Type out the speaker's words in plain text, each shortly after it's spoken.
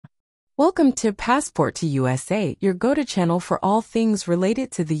Welcome to Passport to USA, your go-to channel for all things related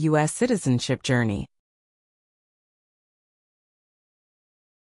to the U.S. citizenship journey.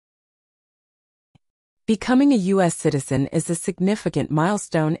 Becoming a U.S. citizen is a significant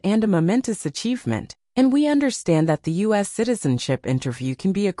milestone and a momentous achievement, and we understand that the U.S. Citizenship Interview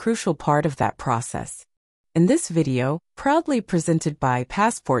can be a crucial part of that process. In this video, proudly presented by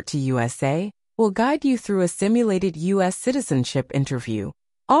Passport to USA, we'll guide you through a simulated U.S. citizenship interview,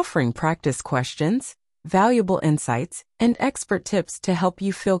 offering practice questions, valuable insights, and expert tips to help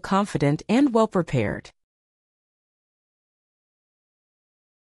you feel confident and well-prepared.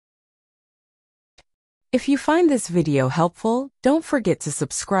 If you find this video helpful, don't forget to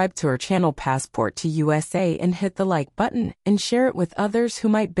subscribe to our channel Passport to USA and hit the like button and share it with others who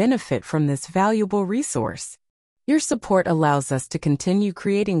might benefit from this valuable resource. Your support allows us to continue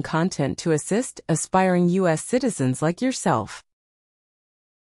creating content to assist aspiring U.S. citizens like yourself.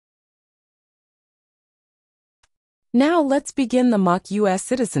 Now let's begin the mock U.S.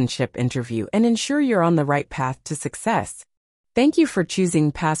 citizenship interview and ensure you're on the right path to success. Thank you for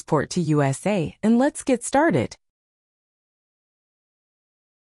choosing Passport to USA, and let's get started.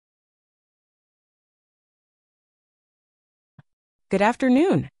 Good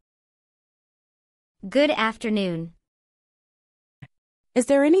afternoon. Good afternoon. Is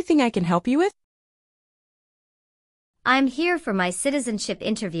there anything I can help you with? I'm here for my citizenship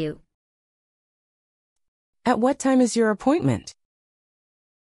interview. At what time is your appointment?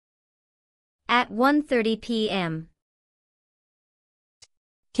 At 1:30 p.m.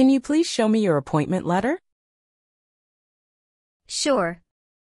 Can you please show me your appointment letter? Sure.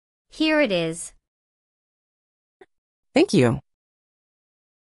 Here it is. Thank you.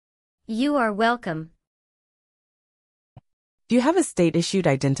 You are welcome. Do you have a state-issued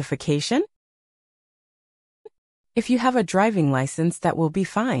identification? If you have a driving license, that will be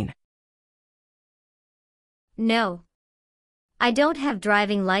fine. No. I don't have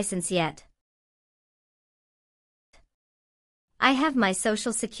driving license yet. I have my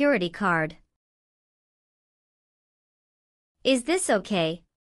social security card. Is this okay?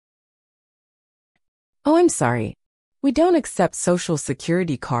 Oh, I'm sorry. We don't accept social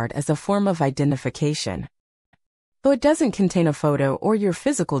security card as a form of identification. Though it doesn't contain a photo or your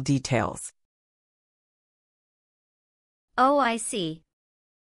physical details. Oh, I see.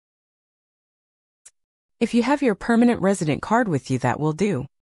 If you have your permanent resident card with you, that will do.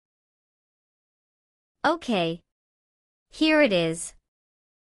 Okay. Here it is.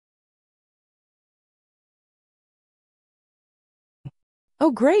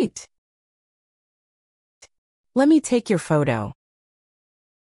 Oh, great. Let me take your photo.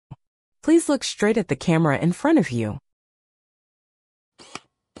 Please look straight at the camera in front of you.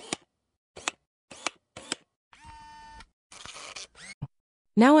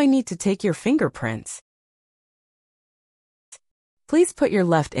 Now I need to take your fingerprints. Please put your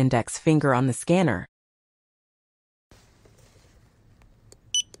left index finger on the scanner.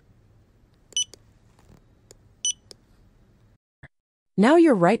 Now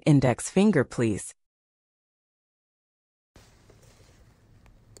your right index finger, please.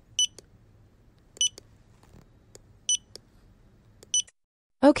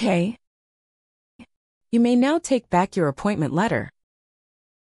 Okay. You may now take back your appointment letter.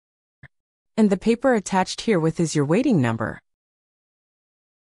 And the paper attached herewith is your waiting number.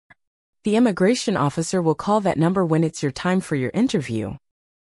 The immigration officer will call that number when it's your time for your interview.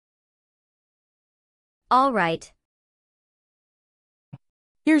 All right.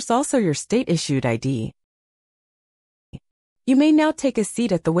 Here's also your state-issued ID. You may now take a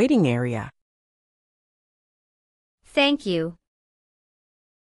seat at the waiting area. Thank you.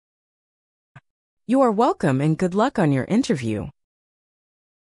 You are welcome and good luck on your interview.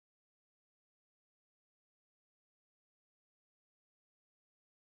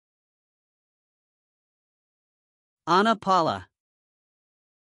 Ana Paula.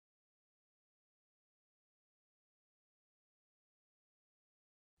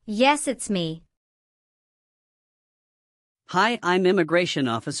 Yes, it's me. Hi, I'm Immigration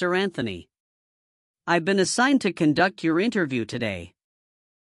Officer Anthony. I've been assigned to conduct your interview today.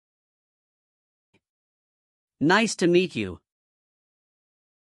 Nice to meet you.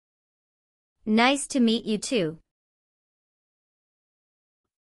 Nice to meet you too.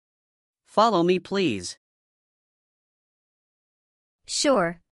 Follow me, please.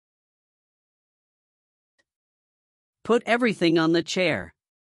 Sure. Put everything on the chair.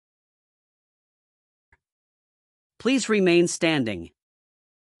 Please remain standing.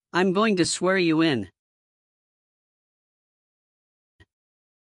 I'm going to swear you in.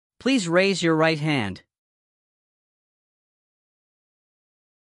 Please. Please raise your right hand.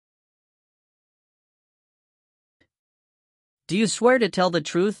 Do you swear to tell the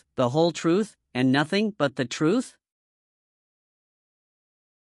truth, the whole truth, and nothing but the truth?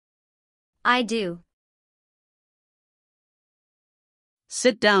 I do.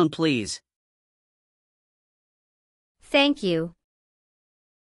 Sit down, please. Thank you.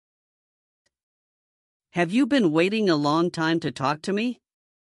 Have you been waiting a long time to talk to me?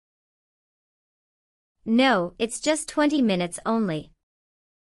 No, it's just 20 minutes only.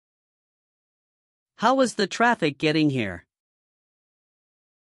 How was the traffic getting here?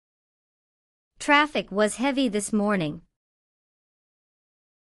 Traffic was heavy this morning.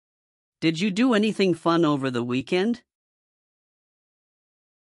 Did you do anything fun over the weekend?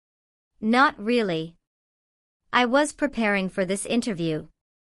 Not really. I was preparing for this interview.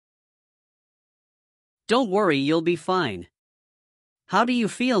 Don't worry, you'll be fine. How do you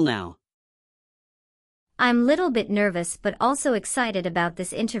feel now? I'm a little bit nervous but also excited about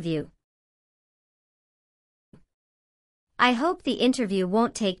this interview. I hope the interview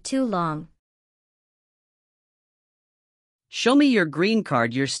won't take too long. Show me your green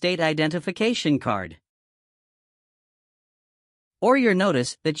card, your state identification card. Or your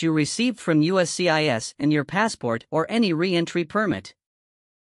notice that you received from USCIS and your passport or any re-entry permit.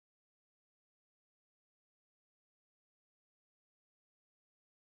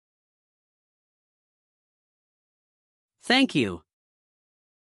 Thank you.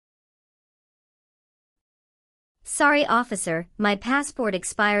 Sorry, officer, my passport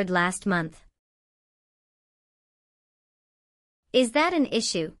expired last month. Is that an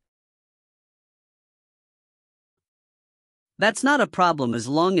issue? That's not a problem as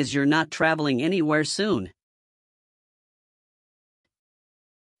long as you're not traveling anywhere soon.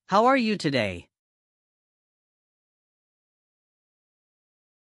 How are you today?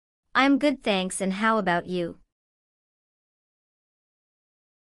 I'm good, thanks, and how about you?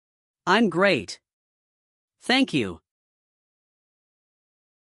 I'm great. Thank you.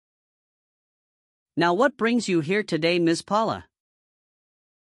 Now what brings you here today, Miss Paula?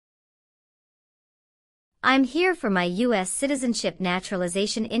 I'm here for my U.S. Citizenship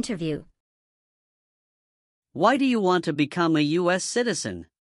Naturalization interview. Why do you want to become a U.S. citizen?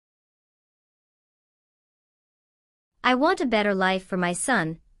 I want a better life for my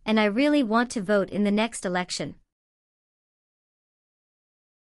son, and I really want to vote in the next election.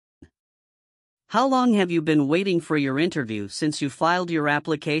 How long have you been waiting for your interview since you filed your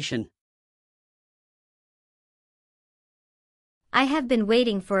application? I have been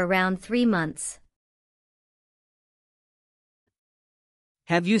waiting for around 3 months.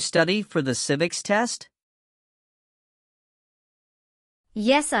 Have you studied for the civics test?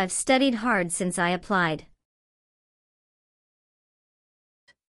 Yes, I've studied hard since I applied.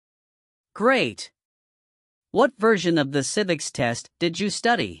 Great! What version of the civics test did you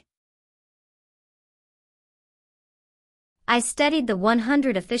study? I studied the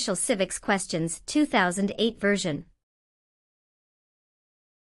 100 Official Civics Questions 2008 version.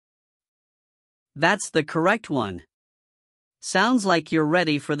 That's the correct one. Sounds like you're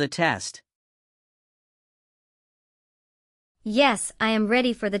ready for the test. Yes, I am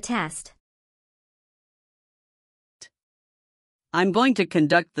ready for the test. I'm going to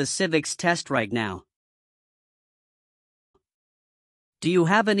conduct the civics test right now. Do you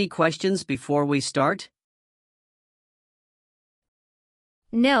have any questions before we start?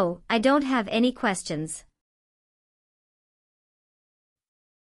 No, I don't have any questions.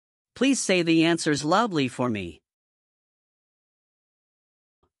 Please say the answers loudly for me.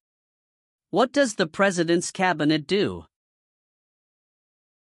 What does the President's Cabinet do?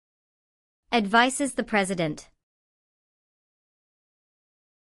 Advises the President.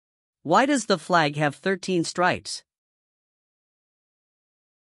 Why does the flag have 13 stripes?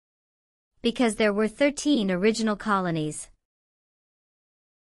 Because there were 13 original colonies.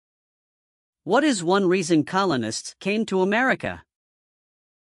 What is one reason colonists came to America?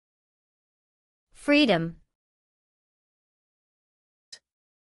 Freedom.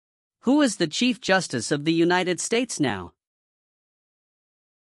 Who is the Chief Justice of the United States now?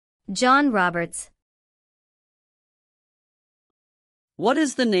 John Roberts. What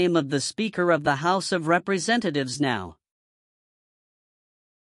is the name of the Speaker of the House of Representatives now?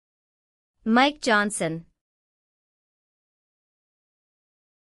 Mike Johnson.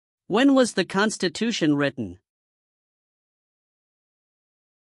 When was the Constitution written?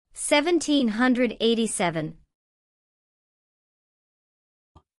 1787.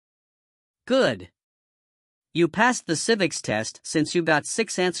 Good. You passed the civics test since you got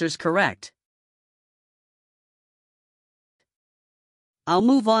 6 answers correct. I'll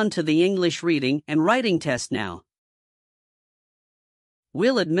move on to the English reading and writing test now.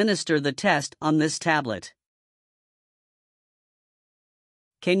 We'll administer the test on this tablet.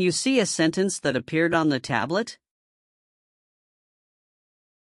 Can you see a sentence that appeared on the tablet?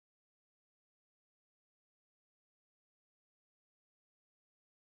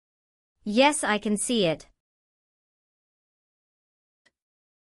 Yes, I can see it.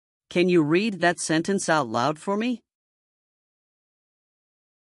 Can you read that sentence out loud for me?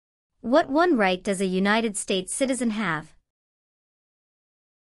 What one right does a United States citizen have?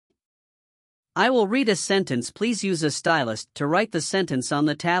 I will read a sentence. Please use a stylus to write the sentence on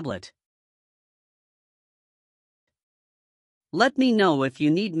the tablet. Let me know if you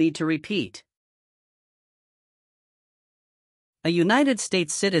need me to repeat. A United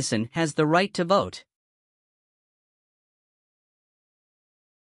States citizen has the right to vote.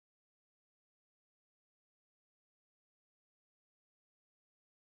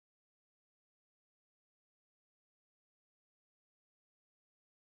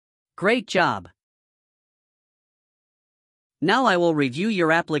 Great job! Now I will review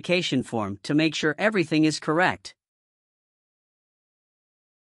your application form to make sure everything is correct.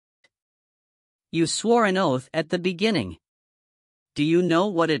 You swore an oath at the beginning. Do you know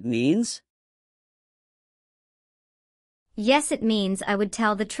what it means? Yes, it means I would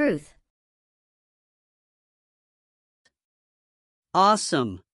tell the truth.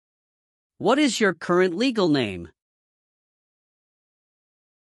 Awesome! What is your current legal name?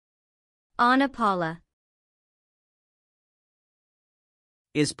 Anna Paula.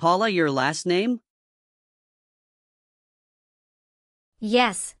 Is Paula your last name?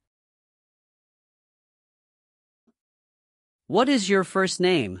 Yes. What is your first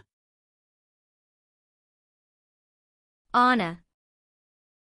name? Anna.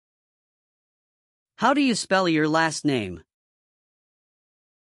 How do you spell your last name?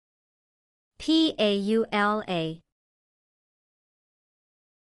 Paula.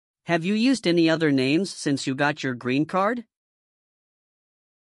 Have you used any other names since you got your green card?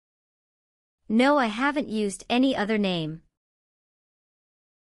 No, I haven't used any other name.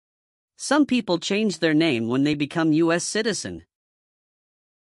 Some people change their name when they become U.S. citizen.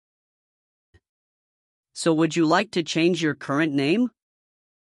 So would you like to change your current name?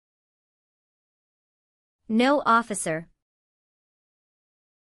 No, officer.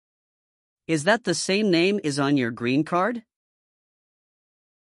 Is that the same name as on your green card?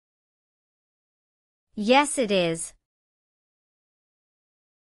 Yes, it is.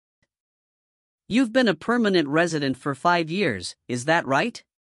 You've been a permanent resident for 5 years, is that right?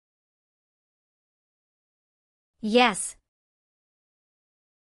 Yes.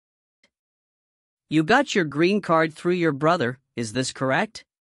 You got your green card through your brother, is this correct?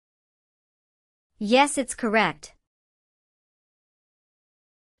 Yes, it's correct.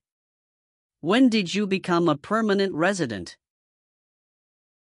 When did you become a permanent resident?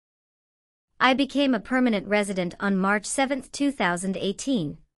 I became a permanent resident on March 7,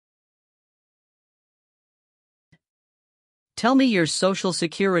 2018. Tell me your social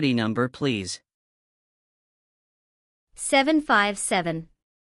security number, please.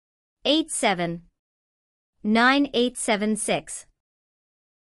 757-87-9876.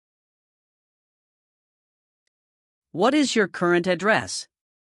 What is your current address?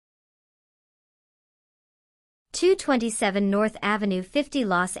 227 North Avenue 50,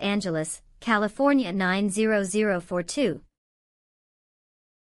 Los Angeles, California 90042.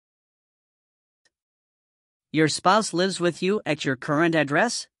 Your spouse lives with you at your current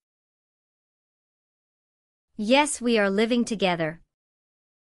address? Yes, we are living together.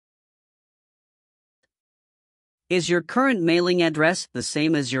 Is your current mailing address the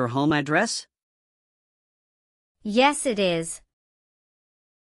same as your home address? Yes, it is.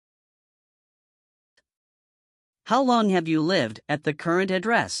 How long have you lived at the current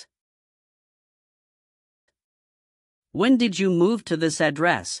address? When did you move to this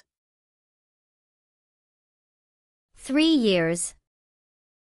address? 3 years.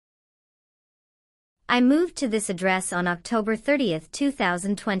 I moved to this address on October 30,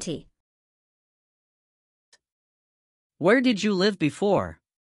 2020. Where did you live before?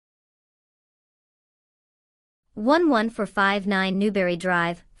 11459 Newberry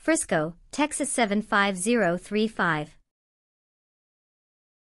Drive, Frisco, Texas 75035.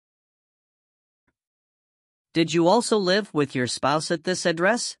 Did you also live with your spouse at this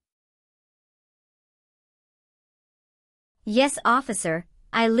address? Yes, officer,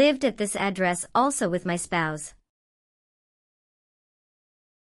 I lived at this address also with my spouse.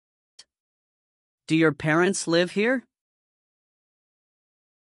 Do your parents live here?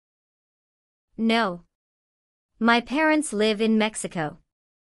 No. My parents live in Mexico.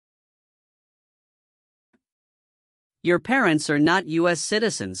 Your parents are not U.S.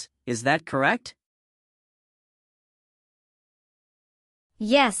 citizens, is that correct?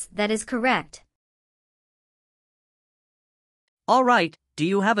 Yes, that is correct. All right, do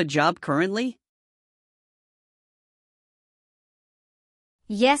you have a job currently?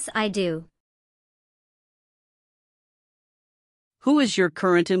 Yes, I do. Who is your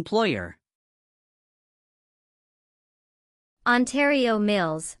current employer? Ontario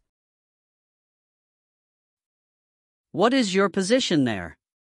Mills. What is your position there?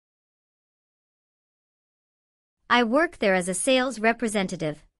 I work there as a sales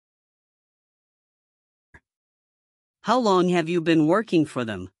representative. How long have you been working for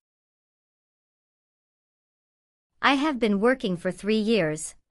them? I have been working for 3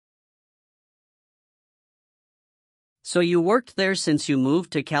 years. So you worked there since you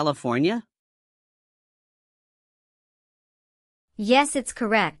moved to California? Yes, it's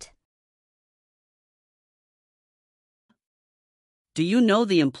correct. Do you know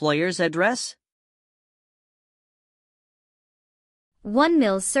the employer's address? 1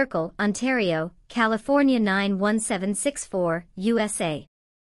 Mills Circle, Ontario, California 91764, USA.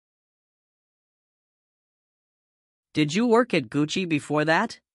 Did you work at Gucci before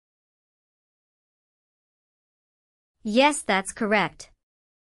that? Yes, that's correct.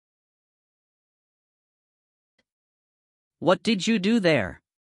 What did you do there?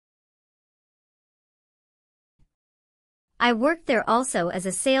 I worked there also as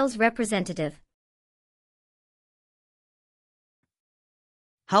a sales representative.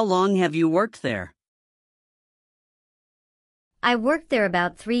 How long have you worked there? I worked there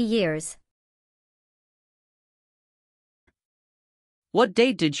about 3 years. What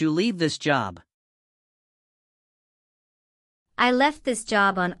date did you leave this job? I left this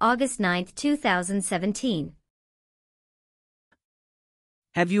job on August 9, 2017.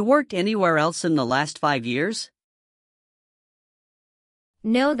 Have you worked anywhere else in the last 5 years?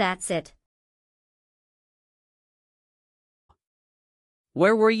 No, that's it.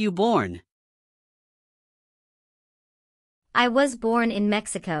 Where were you born? I was born in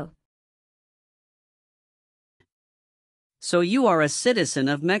Mexico. So you are a citizen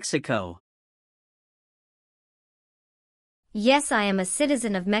of Mexico. Yes, I am a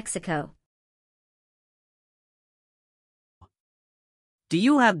citizen of Mexico. Do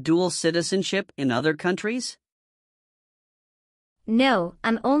you have dual citizenship in other countries? No,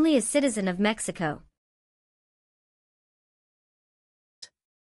 I'm only a citizen of Mexico.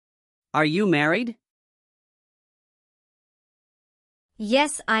 Are you married?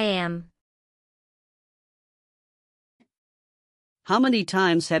 Yes, I am. How many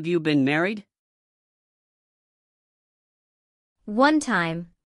times have you been married? 1 time.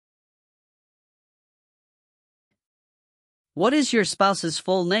 What is your spouse's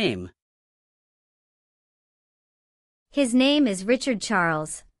full name? His name is Richard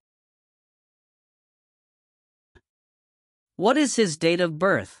Charles. What is his date of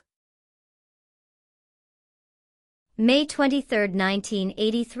birth? May 23,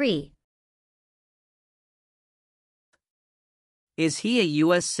 1983. Is he a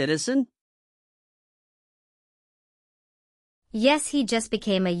U.S. citizen? Yes, he just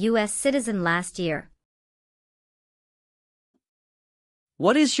became a U.S. citizen last year.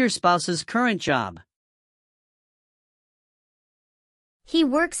 What is your spouse's current job? He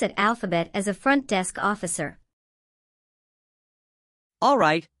works at Alphabet as a front desk officer. All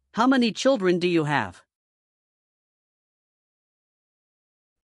right, how many children do you have?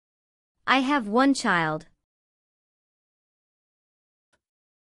 I have 1 child.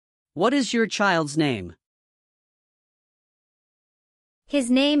 What is your child's name? His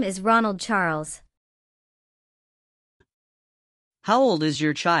name is Ronald Charles. How old is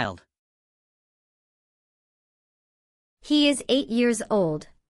your child? He is 8 years old.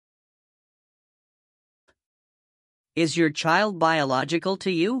 Is your child biological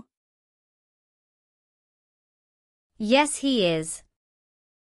to you? Yes, he is.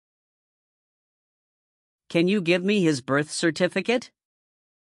 Can you give me his birth certificate?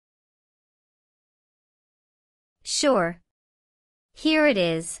 Sure. Here it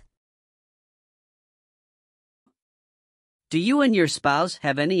is. Do you and your spouse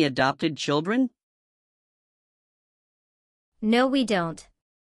have any adopted children? No, we don't.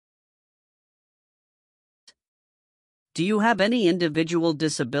 Do you have any individual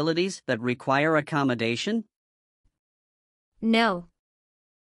disabilities that require accommodation? No.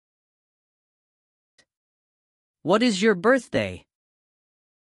 What is your birthday?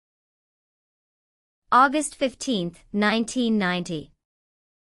 August 15, 1990.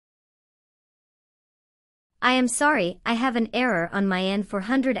 I am sorry, I have an error on my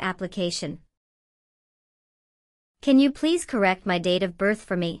N-400 application. Can you please correct my date of birth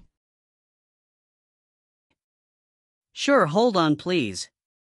for me? Sure, hold on please.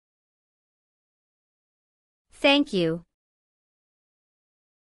 Thank you.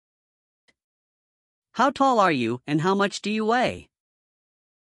 How tall are you and how much do you weigh?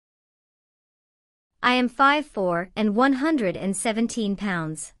 I am 5'4" and 117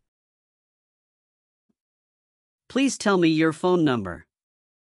 pounds. Please tell me your phone number.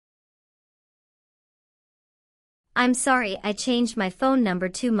 I'm sorry, I changed my phone number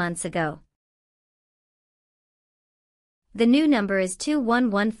 2 months ago. The new number is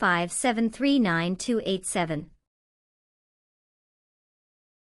 2115739287.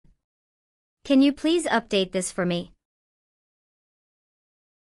 Can you please update this for me?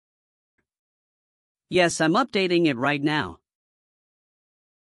 Yes, I'm updating it right now.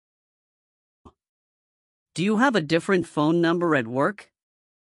 Do you have a different phone number at work?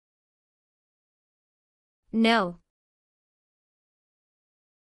 No.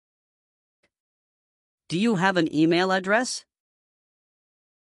 Do you have an email address?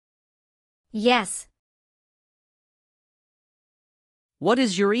 Yes. What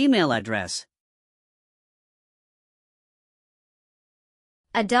is your email address?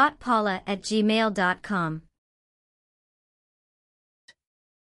 a.paula@gmail.com.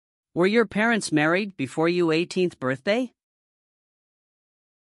 Were your parents married before your 18th birthday?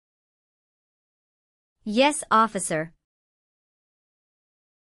 Yes, officer.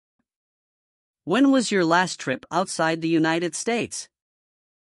 When was your last trip outside the United States?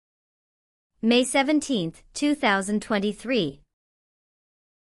 May 17, 2023.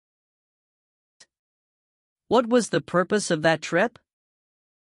 What was the purpose of that trip?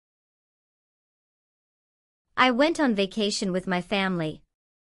 I went on vacation with my family.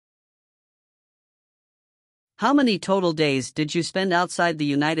 How many total days did you spend outside the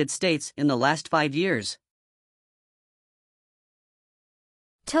United States in the last 5 years?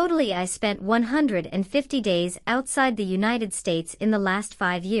 Totally, I spent 150 days outside the United States in the last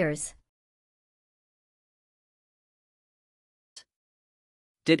 5 years.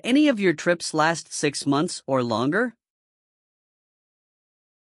 Did any of your trips last 6 months or longer?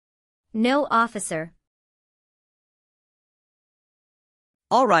 No, officer.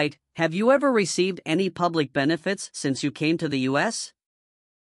 All right, have you ever received any public benefits since you came to the U.S.?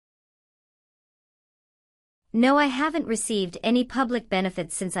 No, I haven't received any public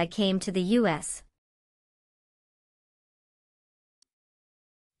benefits since I came to the U.S.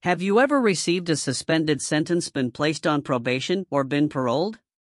 Have you ever received a suspended sentence, been placed on probation, or been paroled?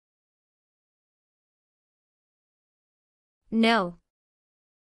 No.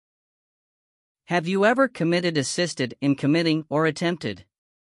 Have you ever committed, assisted in committing, or attempted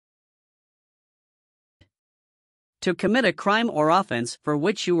to commit a crime or offense for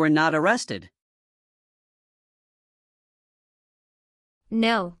which you were not arrested?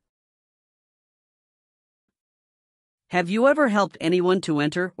 No. Have you ever helped anyone to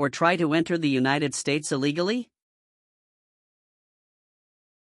enter or try to enter the United States illegally?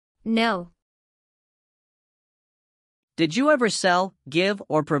 No. Did you ever sell, give,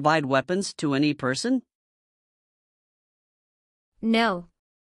 or provide weapons to any person? No.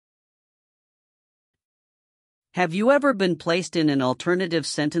 Have you ever been placed in an alternative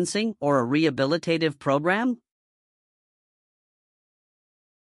sentencing or a rehabilitative program?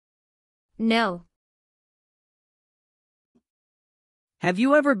 No. Have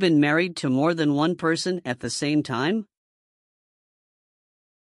you ever been married to more than one person at the same time?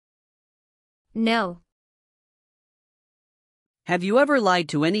 No. Have you ever lied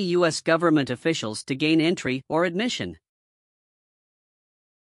to any U.S. government officials to gain entry or admission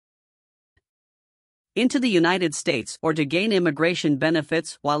into the United States or to gain immigration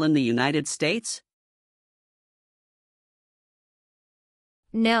benefits while in the United States?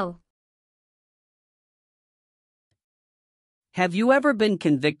 No. Have you ever been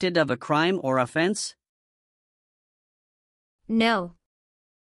convicted of a crime or offense? No.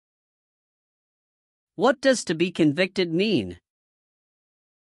 What does to be convicted mean?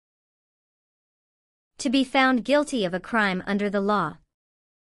 To be found guilty of a crime under the law.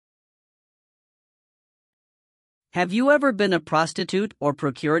 Have you ever been a prostitute or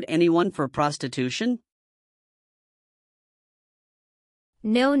procured anyone for prostitution?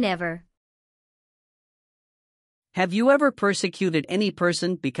 No, never. Have you ever persecuted any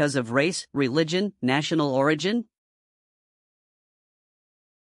person because of race, religion, national origin,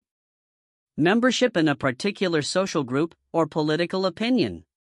 membership in a particular social group, or political opinion?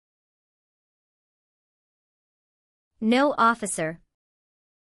 No, officer.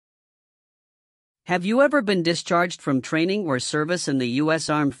 Have you ever been discharged from training or service in the U.S.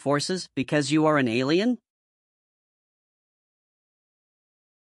 Armed Forces because you are an alien?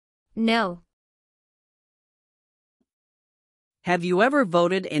 No. Have you ever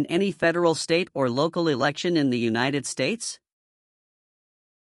voted in any federal, state, or local election in the United States?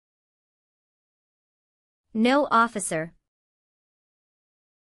 No, officer.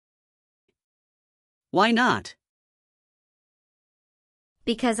 Why not?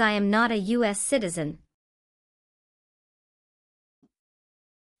 Because I am not a U.S. citizen.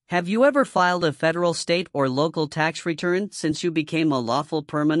 Have you ever filed a federal, state, or local tax return since you became a lawful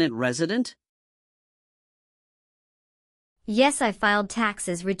permanent resident? Yes, I filed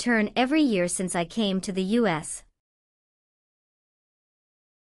taxes return every year since I came to the U.S.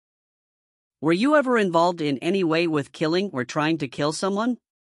 Were you ever involved in any way with killing or trying to kill someone?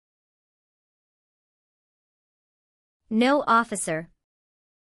 No, officer.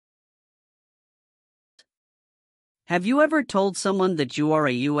 Have you ever told someone that you are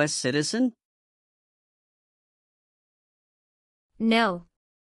a U.S. citizen? No.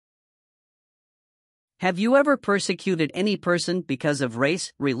 Have you ever persecuted any person because of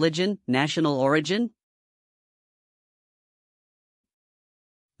race, religion, national origin?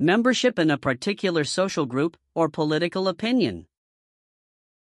 Membership in a particular social group, or political opinion?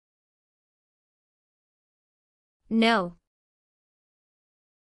 No.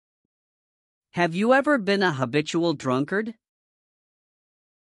 Have you ever been a habitual drunkard?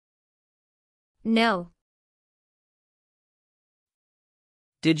 No.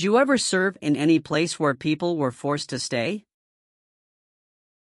 Did you ever serve in any place where people were forced to stay?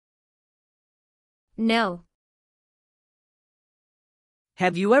 No.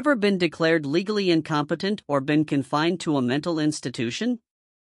 Have you ever been declared legally incompetent or been confined to a mental institution?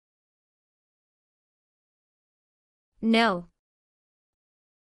 No.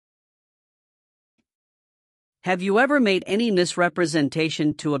 Have you ever made any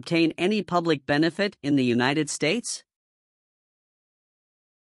misrepresentation to obtain any public benefit in the United States?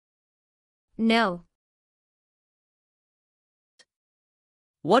 No.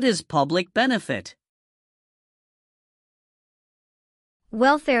 What is public benefit?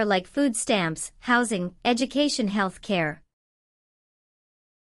 Welfare like food stamps, housing, education, health care.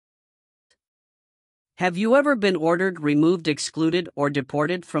 Have you ever been ordered, removed, excluded, or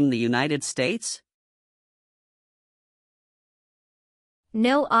deported from the United States?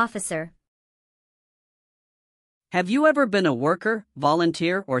 No, officer. Have you ever been a worker,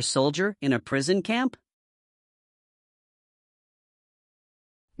 volunteer, or soldier in a prison camp?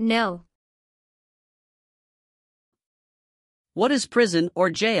 No. What is prison or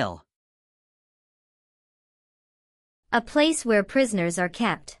jail? A place where prisoners are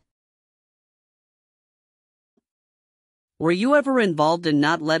kept. Were you ever involved in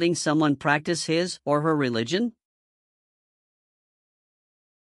not letting someone practice his or her religion?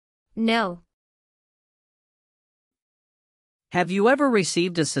 No. Have you ever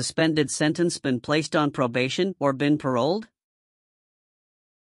received a suspended sentence, been placed on probation, or been paroled?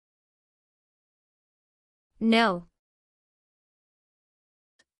 No.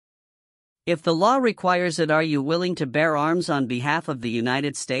 If the law requires it, are you willing to bear arms on behalf of the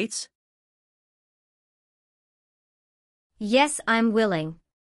United States? Yes, I'm willing.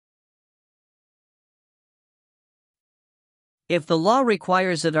 If the law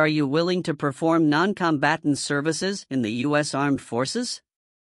requires it, are you willing to perform non-combatant services in the U.S. Armed Forces?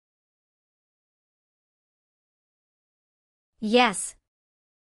 Yes.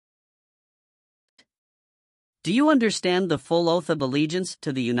 Do you understand the full oath of allegiance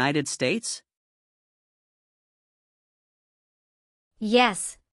to the United States?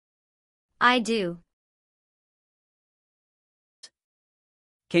 Yes. I do.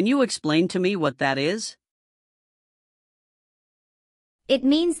 Can you explain to me what that is? It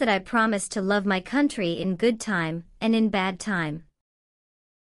means that I promise to love my country in good time and in bad time.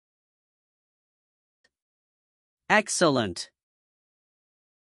 Excellent.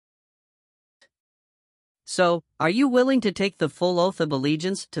 So, are you willing to take the full oath of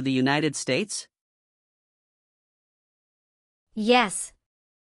allegiance to the United States? Yes.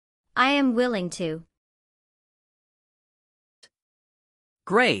 I am willing to.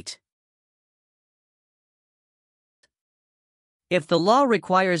 Great. If the law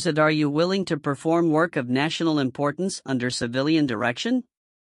requires it, are you willing to perform work of national importance under civilian direction?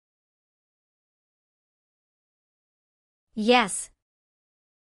 Yes.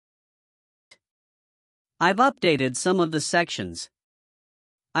 I've updated some of the sections.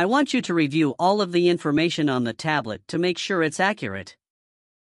 I want you to review all of the information on the tablet to make sure it's accurate.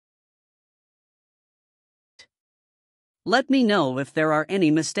 Let me know if there are any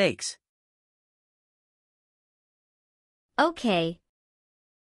mistakes. Okay.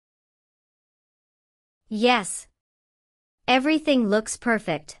 Yes. Everything looks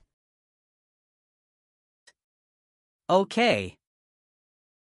perfect. Okay.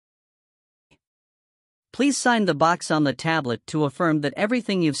 Please sign the box on the tablet to affirm that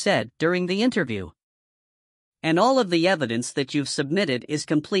everything you've said during the interview and all of the evidence that you've submitted is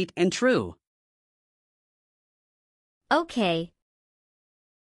complete and true. Okay.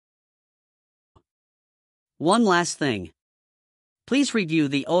 One last thing. Please review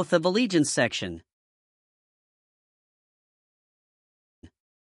the Oath of Allegiance section.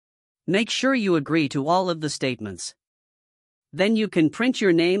 Make sure you agree to all of the statements. Then you can print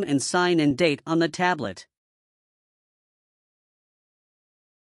your name and sign and date on the tablet.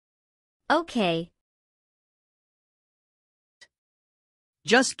 Okay.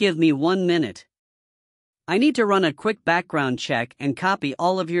 Just give me 1 minute. I need to run a quick background check and copy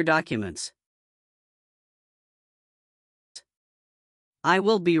all of your documents. I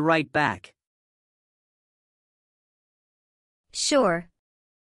will be right back. Sure.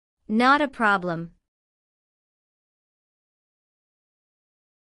 Not a problem.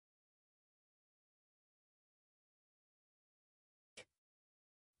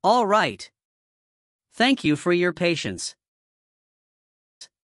 All right. Thank you for your patience.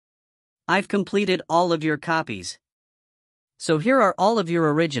 I've completed all of your copies. So here are all of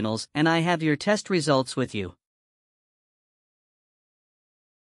your originals, and I have your test results with you.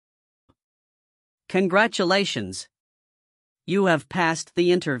 Congratulations. You have passed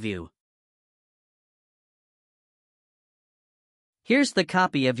the interview. Here's the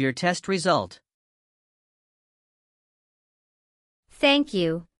copy of your test result. Thank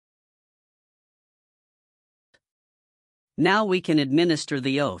you. Now we can administer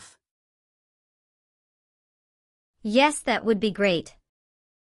the oath. Yes, that would be great.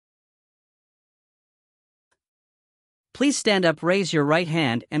 Please stand up, raise your right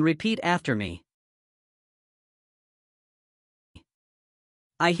hand, and repeat after me.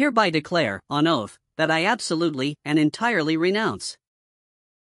 I hereby declare, on oath, that I absolutely and entirely renounce.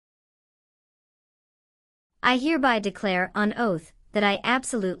 I hereby declare on oath that I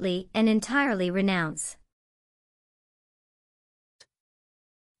absolutely and entirely renounce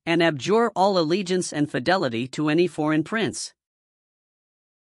and abjure all allegiance and fidelity to any foreign prince.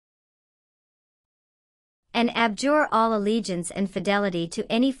 And abjure all allegiance and fidelity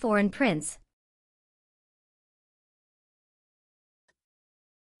to any foreign prince,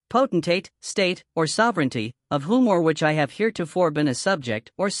 potentate, state, or sovereignty, of whom or which I have heretofore been a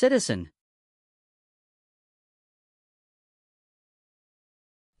subject or citizen.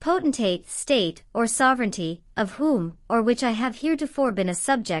 Potentate, state, or sovereignty, of whom or which I have heretofore been a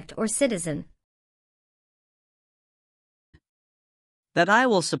subject or citizen. That I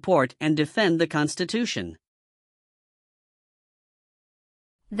will support and defend the Constitution.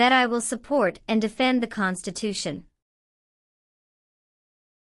 That I will support and defend the Constitution.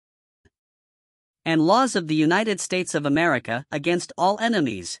 And laws of the United States of America against all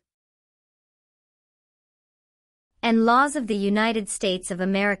enemies. And laws of the United States of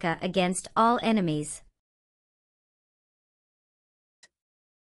America against all enemies.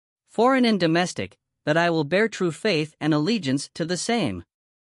 Foreign and domestic, that I will bear true faith and allegiance to the same.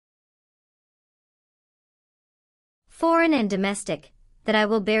 Foreign and domestic, that I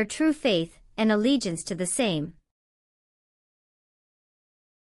will bear true faith and allegiance to the same.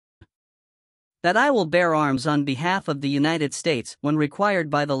 That I will bear arms on behalf of the United States when required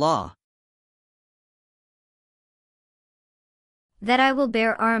by the law. That I will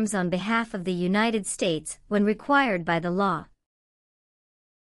bear arms on behalf of the United States when required by the law.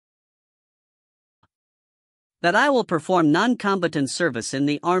 That I will perform non-combatant service in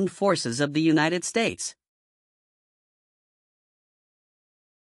the armed forces of the United States.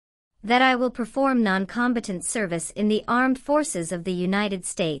 That I will perform non-combatant service in the armed forces of the United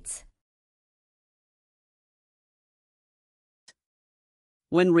States.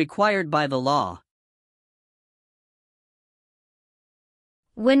 When required by the law.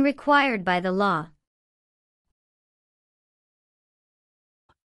 When required by the law.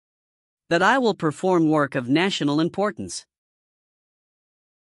 That I will perform work of national importance.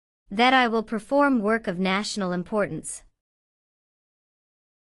 That I will perform work of national importance.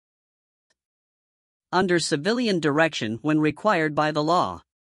 Under civilian direction when required by the law.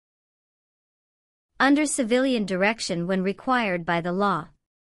 Under civilian direction when required by the law.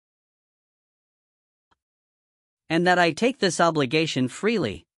 And that I take this obligation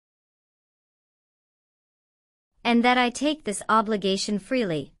freely. And that I take this obligation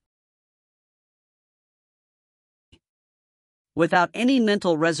freely. Without any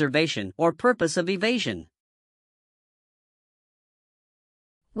mental reservation or purpose of evasion.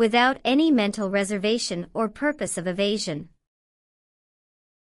 Without any mental reservation or purpose of evasion.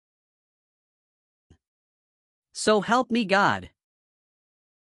 So help me God.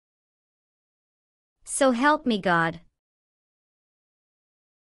 So help me God.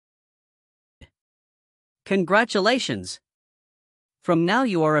 Congratulations! From now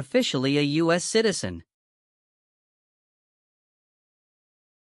you are officially a U.S. citizen.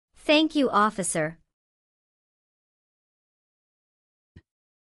 Thank you, officer.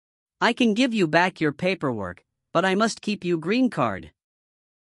 I can give you back your paperwork, but I must keep you green card.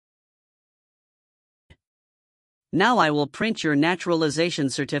 Now I will print your naturalization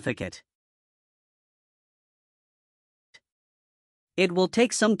certificate. It will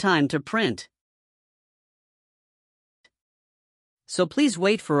take some time to print. So please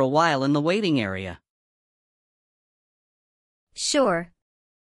wait for a while in the waiting area. Sure.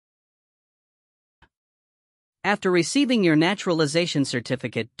 After receiving your naturalization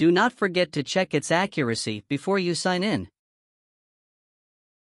certificate, do not forget to check its accuracy before you sign in.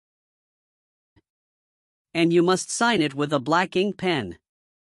 And you must sign it with a black ink pen.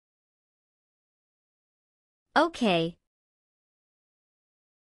 Okay.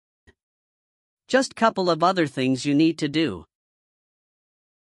 Just couple of other things you need to do.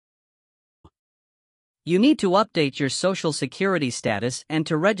 You need to update your social security status and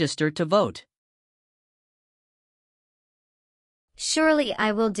to register to vote. Surely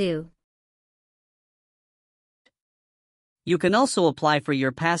I will do. You can also apply for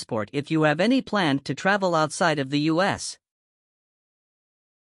your passport if you have any plan to travel outside of the U.S.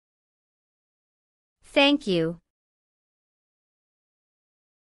 Thank you.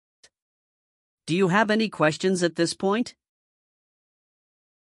 Do you have any questions at this point?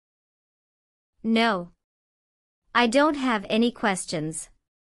 No. I don't have any questions.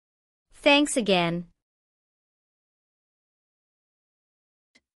 Thanks again.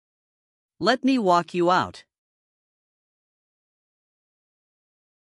 Let me walk you out.